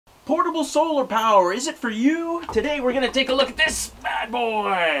Portable solar power, is it for you? Today we're gonna take a look at this bad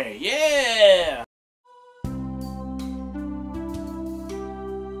boy. Yeah!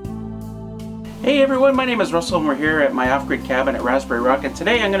 Hey everyone, my name is Russell and we're here at my off-grid cabin at Raspberry Rock, and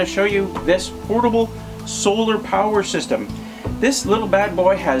today I'm gonna show you this portable solar power system. This little bad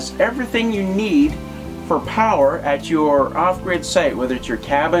boy has everything you need for power at your off-grid site, whether it's your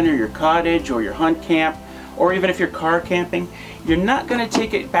cabin or your cottage or your hunt camp, or even if you're car camping. You're not going to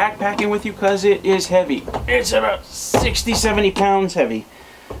take it backpacking with you because it is heavy. It's about 60-70 pounds heavy.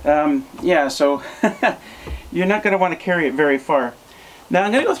 Yeah, so you're not going to want to carry it very far. Now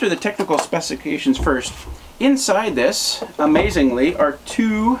I'm going to go through the technical specifications first. Inside this, amazingly, are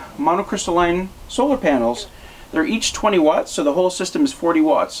two monocrystalline solar panels. They're each 20 watts, so the whole system is 40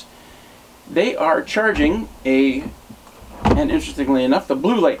 watts. They are charging and interestingly enough, the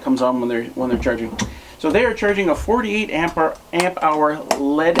blue light comes on when they're charging. So they are charging a 48 amp hour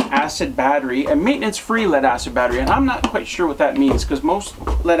lead acid battery, a maintenance-free lead acid battery, and I'm not quite sure what that means because most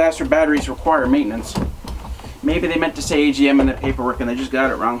lead acid batteries require maintenance. Maybe they meant to say AGM in the paperwork and they just got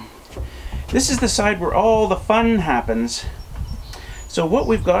it wrong. This is the side where all the fun happens. So what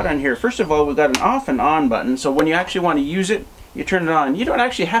we've got on here, first of all, we've got an off and on button, so when you actually want to use it, you turn it on. You don't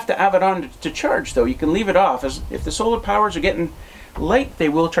actually have to have it on to charge though. You can leave it off. If the solar powers are getting light, they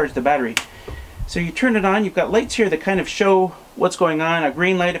will charge the battery. So you turn it on, you've got lights here that kind of show what's going on. A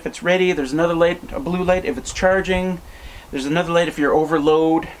green light if it's ready, there's another light, a blue light if it's charging, there's another light if you're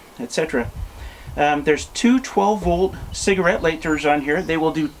overload, etc. There's two 12-volt cigarette lighters on here. They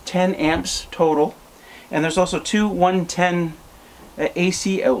will do 10 amps total. And there's also two 110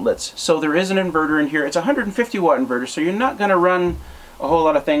 AC outlets. So there is an inverter in here. It's a 150 watt inverter, so you're not going to run a whole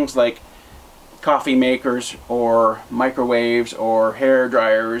lot of things like coffee makers or microwaves or hair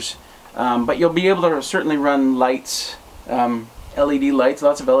dryers. But you'll be able to certainly run lights, LED lights,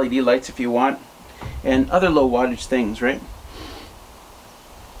 lots of LED lights if you want, and other low wattage things, right?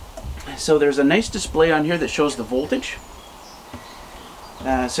 So there's a nice display on here that shows the voltage.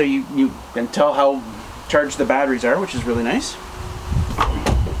 So you can tell how charged the batteries are, which is really nice.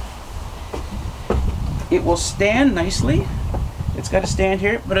 It will stand nicely. It's got a stand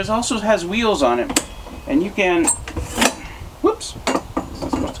here, but it also has wheels on it. And you can, whoops,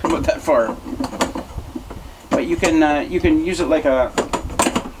 it's not supposed to come out that far. But you can use it like a,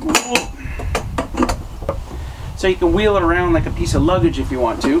 so you can wheel it around like a piece of luggage if you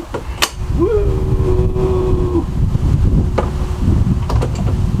want to. Woo!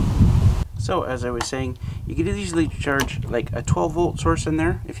 So as I was saying, you could easily charge like a 12-volt source in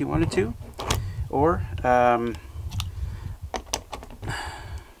there if you wanted to, or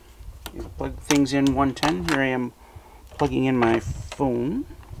you plug things in 110. Here I am plugging in my phone.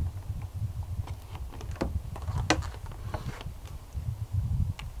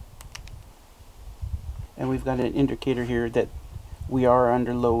 And we've got an indicator here that we are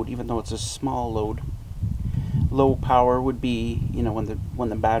under load, even though it's a small load. Low power would be, you know, when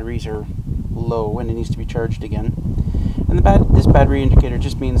the batteries are low and it needs to be charged again. And this battery indicator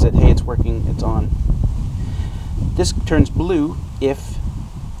just means that, hey, it's working, it's on. This turns blue if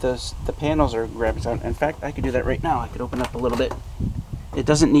the panels are grabbing on. In fact, I could do that right now. I could open up a little bit. It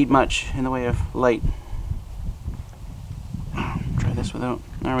doesn't need much in the way of light. Try this without.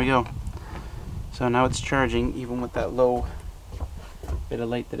 There we go. So now it's charging even with that low bit of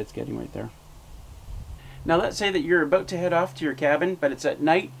light that it's getting right there. Now let's say that you're about to head off to your cabin, but it's at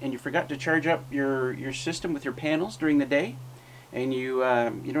night and you forgot to charge up your system with your panels during the day, and you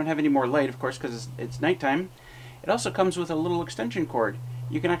don't have any more light, of course, because it's nighttime. It also comes with a little extension cord.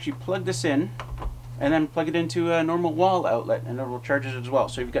 You can actually plug this in and then plug it into a normal wall outlet and it will charge it as well.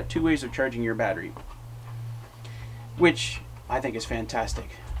 So you've got two ways of charging your battery, which I think is fantastic.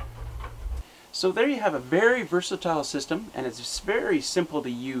 So there you have a very versatile system, and it's very simple to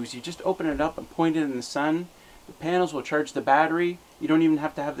use. You just open it up and point it in the sun. The panels will charge the battery. You don't even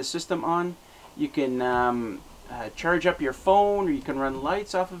have to have the system on. You can charge up your phone, or you can run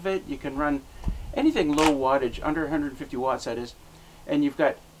lights off of it. You can run anything low wattage, under 150 watts that is. And you've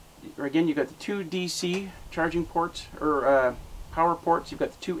got, again, you've got the two DC charging ports, or power ports. You've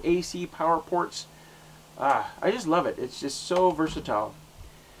got the two AC power ports. I just love it. It's just so versatile.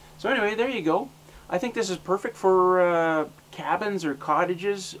 So anyway, there you go. I think this is perfect for cabins or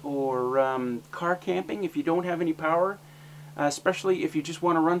cottages or car camping if you don't have any power, especially if you just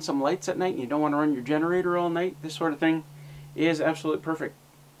want to run some lights at night and you don't want to run your generator all night. This sort of thing is absolutely perfect,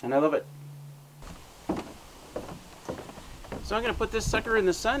 and I love it. So I'm going to put this sucker in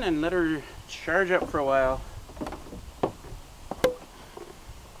the sun and let her charge up for a while.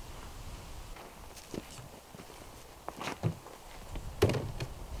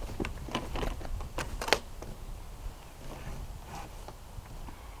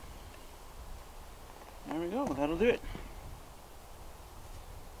 do it.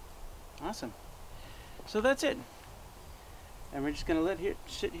 Awesome. So that's it. And we're just gonna let it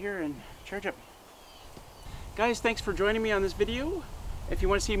sit here and charge up. Guys, thanks for joining me on this video. If you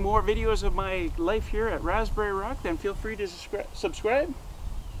want to see more videos of my life here at Raspberry Rock, then feel free to subscribe.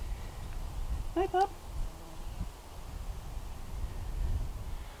 Hi, Pop.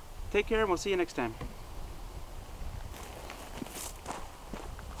 Take care, and we'll see you next time.